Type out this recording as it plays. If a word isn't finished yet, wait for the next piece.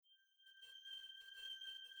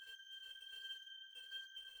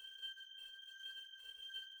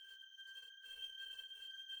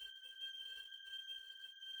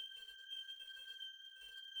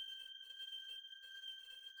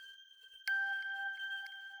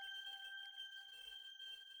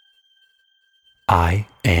I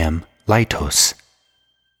am Laitos.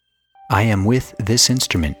 I am with this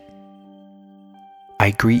instrument.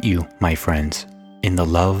 I greet you, my friends, in the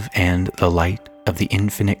love and the light of the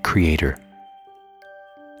infinite Creator.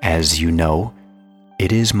 As you know,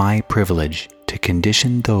 it is my privilege to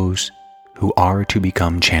condition those who are to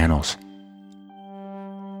become channels.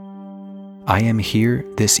 I am here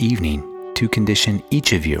this evening to condition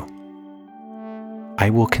each of you. I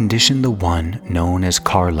will condition the one known as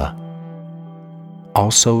Carla,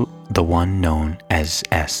 also the one known as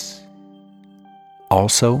S,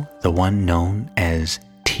 also the one known as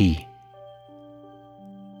T.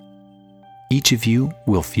 Each of you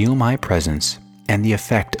will feel my presence and the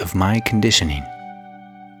effect of my conditioning.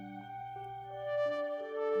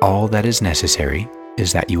 All that is necessary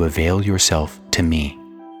is that you avail yourself to me.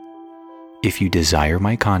 If you desire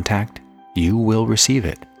my contact, you will receive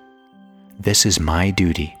it. This is my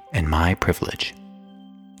duty and my privilege.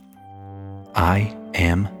 I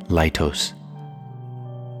am Laitos.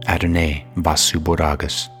 Adonai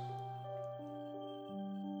Vasuboragas.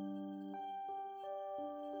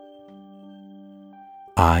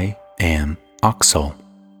 I am Oxal.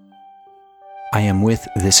 I am with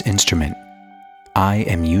this instrument. I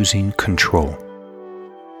am using control.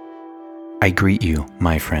 I greet you,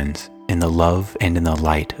 my friends, in the love and in the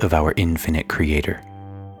light of our infinite Creator.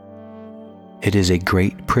 It is a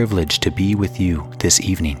great privilege to be with you this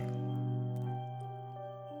evening.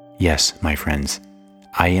 Yes, my friends,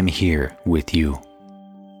 I am here with you.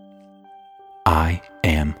 I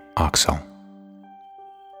am Oxal.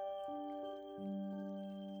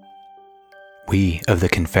 We of the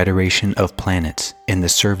Confederation of Planets in the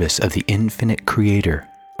service of the infinite Creator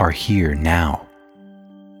are here now.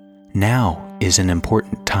 Now is an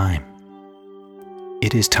important time.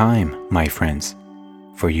 It is time, my friends,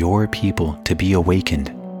 for your people to be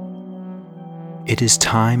awakened. It is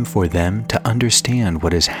time for them to understand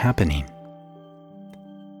what is happening.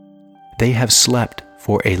 They have slept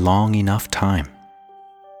for a long enough time.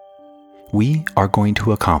 We are going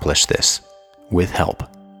to accomplish this with help.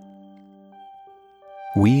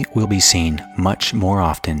 We will be seen much more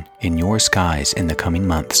often in your skies in the coming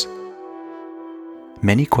months.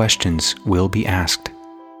 Many questions will be asked.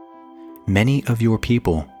 Many of your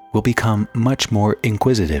people will become much more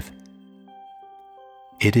inquisitive.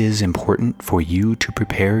 It is important for you to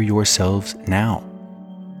prepare yourselves now,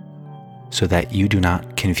 so that you do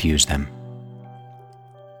not confuse them.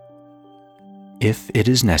 If it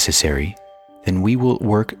is necessary, then we will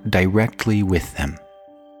work directly with them.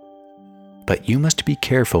 But you must be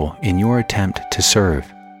careful in your attempt to serve,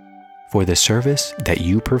 for the service that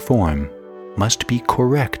you perform must be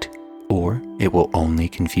correct, or it will only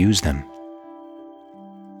confuse them.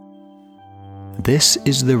 This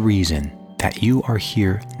is the reason that you are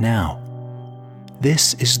here now.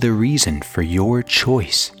 This is the reason for your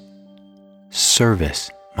choice. Service,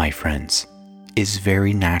 my friends, is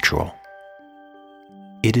very natural.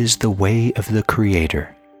 It is the way of the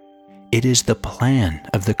Creator. It is the plan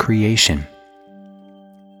of the creation.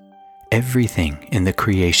 Everything in the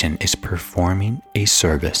creation is performing a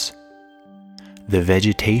service. The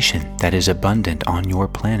vegetation that is abundant on your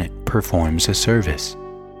planet performs a service.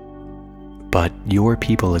 But your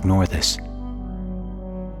people ignore this.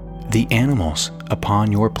 The animals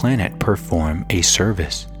upon your planet perform a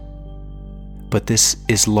service. But this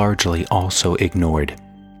is largely also ignored.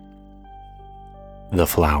 The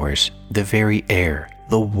flowers, the very air,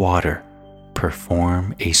 the water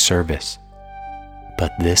perform a service.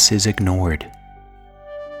 But this is ignored.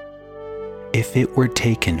 If it were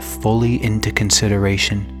taken fully into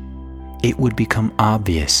consideration, it would become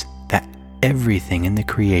obvious that everything in the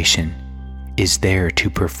creation is there to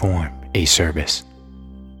perform a service.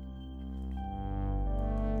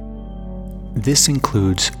 This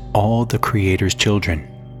includes all the Creator's children.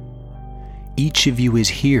 Each of you is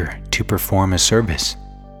here to perform a service.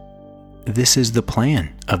 This is the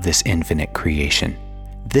plan of this infinite creation.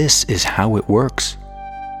 This is how it works.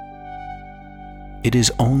 It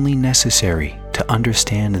is only necessary to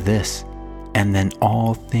understand this, and then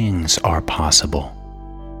all things are possible.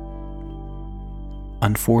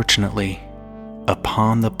 Unfortunately,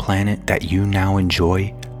 upon the planet that you now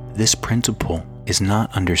enjoy, this principle is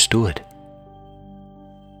not understood.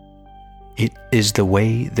 It is the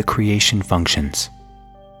way the creation functions.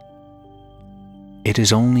 It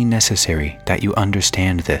is only necessary that you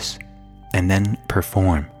understand this, and then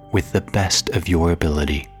perform with the best of your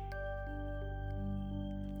ability.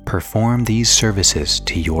 Perform these services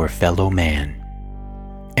to your fellow man,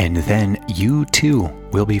 and then you too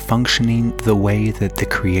will be functioning the way that the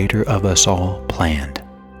Creator of us all planned.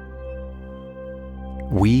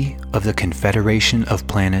 We of the Confederation of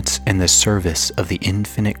Planets in the service of the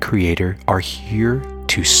Infinite Creator are here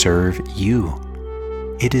to serve you.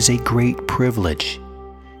 It is a great privilege,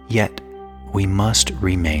 yet we must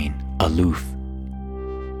remain aloof.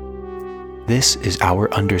 This is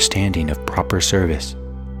our understanding of proper service.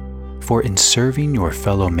 For in serving your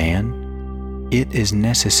fellow man, it is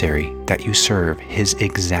necessary that you serve his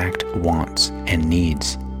exact wants and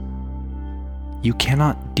needs. You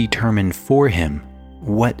cannot determine for him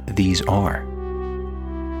what these are.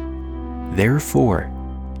 Therefore,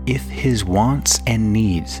 if his wants and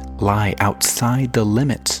needs lie outside the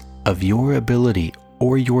limits of your ability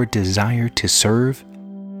or your desire to serve,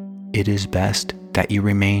 it is best that you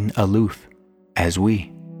remain aloof, as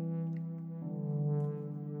we.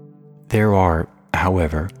 There are,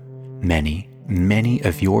 however, many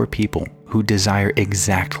of your people who desire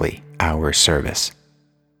exactly our service.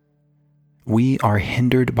 We are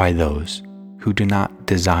hindered by those who do not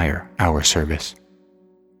desire our service.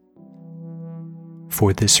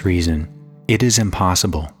 For this reason, it is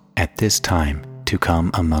impossible at this time to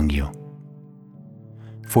come among you.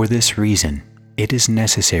 For this reason, it is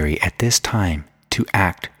necessary at this time to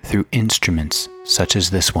act through instruments such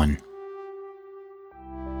as this one.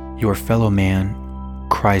 Your fellow man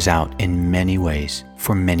cries out in many ways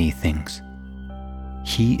for many things.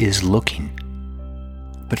 He is looking,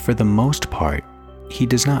 but for the most part, he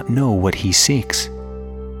does not know what he seeks.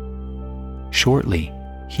 Shortly,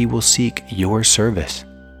 he will seek your service.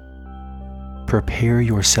 Prepare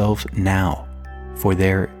yourself now, for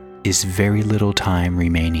there is very little time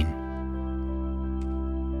remaining.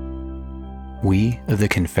 We of the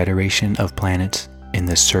Confederation of Planets in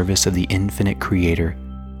the service of the Infinite Creator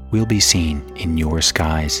will be seen in your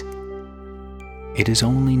skies. It is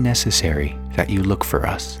only necessary that you look for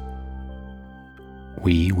us.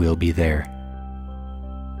 We will be there.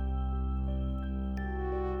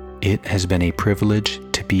 It has been a privilege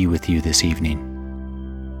to be with you this evening.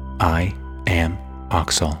 I am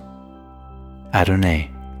Oxal.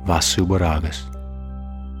 Adonai Vasubaragas.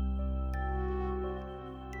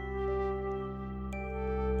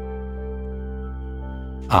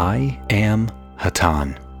 I am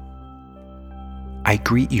Hatan. I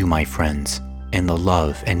greet you, my friends, in the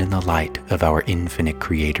love and in the light of our infinite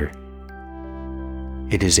Creator.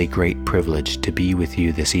 It is a great privilege to be with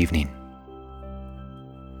you this evening.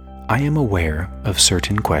 I am aware of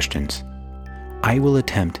certain questions. I will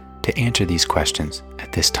attempt to answer these questions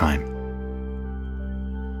at this time.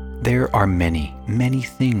 There are many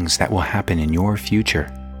things that will happen in your future.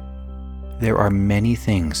 There are many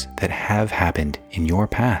things that have happened in your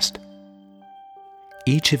past.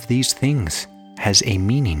 Each of these things has a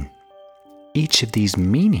meaning. Each of these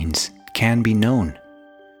meanings can be known.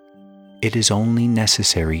 It is only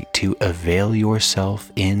necessary to avail yourself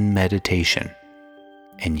in meditation,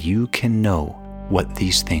 and you can know what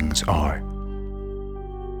these things are.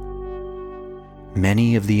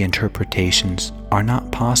 Many of the interpretations are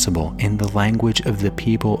not possible in the language of the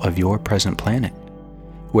people of your present planet,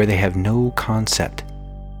 where they have no concept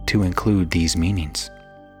to include these meanings.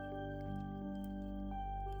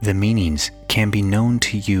 The meanings can be known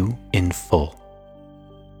to you in full.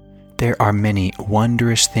 There are many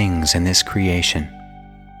wondrous things in this creation,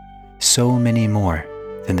 so many more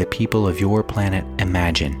than the people of your planet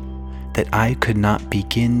imagine, that I could not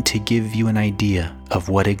begin to give you an idea of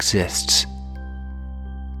what exists.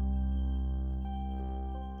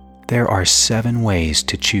 There are 7 ways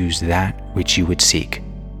to choose that which you would seek.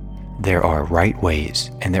 There are right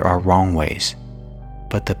ways and there are wrong ways,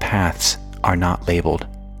 but the paths are not labeled.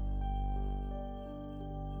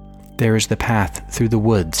 There is the path through the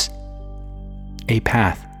woods, a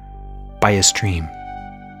path by a stream,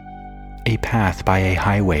 a path by a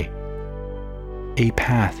highway, a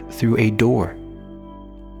path through a door,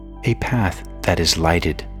 a path that is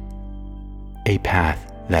lighted, a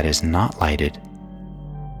path that is not lighted,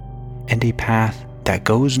 and a path that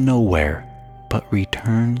goes nowhere but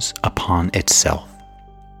returns upon itself.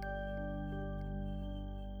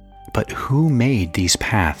 But who made these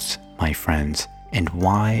paths, my friends, and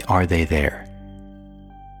why are they there?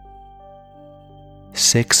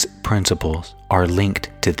 6 principles are linked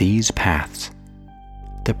to these paths: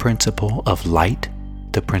 the principle of light,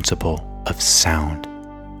 the principle of sound,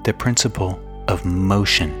 the principle of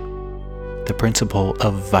motion, the principle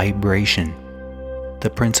of vibration, the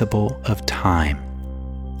principle of time,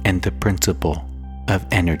 and the principle of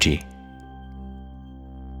energy.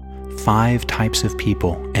 5 types of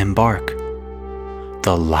people embark: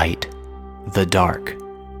 the light, the dark,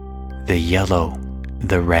 the yellow,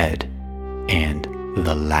 the red, and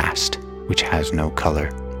the last, which has no color.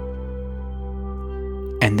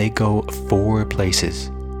 And they go 4 places.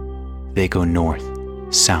 They go north,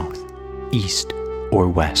 south, east, or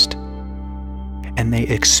west. And they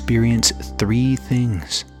experience 3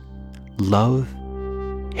 things: love,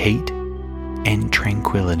 hate, and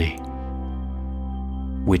tranquility,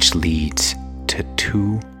 which leads to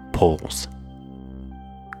 2 poles: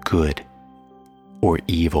 good or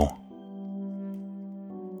evil.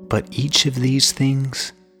 But each of these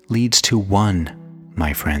things leads to one,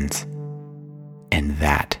 my friends, and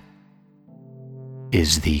that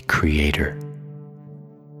is the Creator.